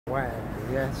Wow,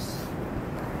 yes.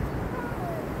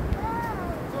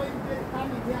 So you just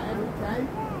come here every time?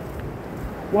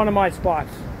 One of my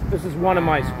spots. This is one of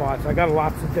my spots. I got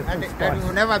lots of different spots. And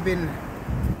you've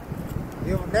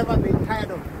never been tired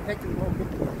of taking more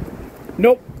pictures?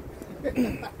 Nope.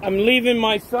 I'm leaving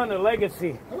my son a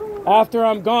legacy. After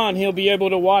I'm gone, he'll be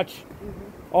able to watch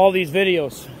all these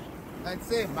videos. Let's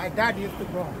say my dad used to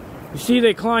go. You see,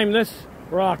 they climb this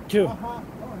rock too.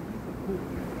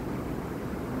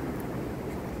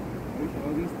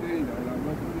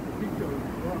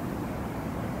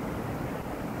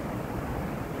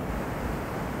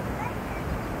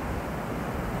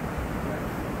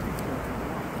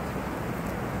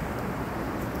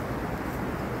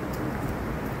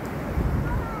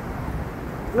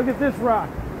 Look at this rock.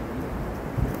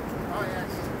 Oh,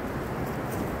 yes.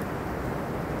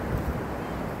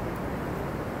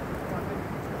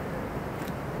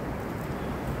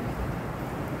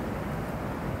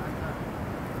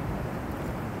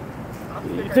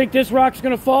 You think this rock's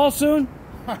gonna fall soon?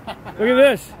 Look at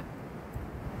this.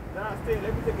 Nah, stay.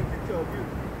 Let me take a picture of you.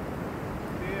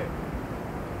 Stay.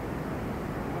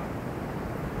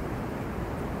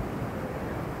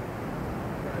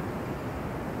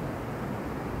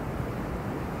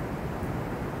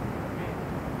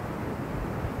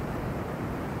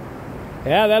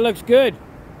 Yeah, that looks good.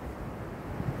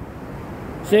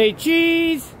 Say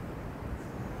cheese.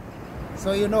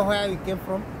 So you know where you came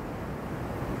from?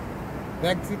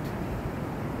 Exit.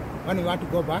 When you want to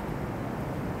go back?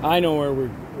 I know where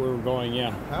we're going,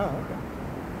 yeah. Oh,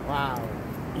 okay. Wow.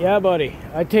 Yeah, buddy.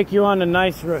 I take you on a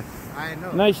nice I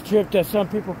know. nice trip that some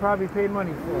people probably paid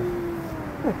money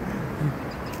for.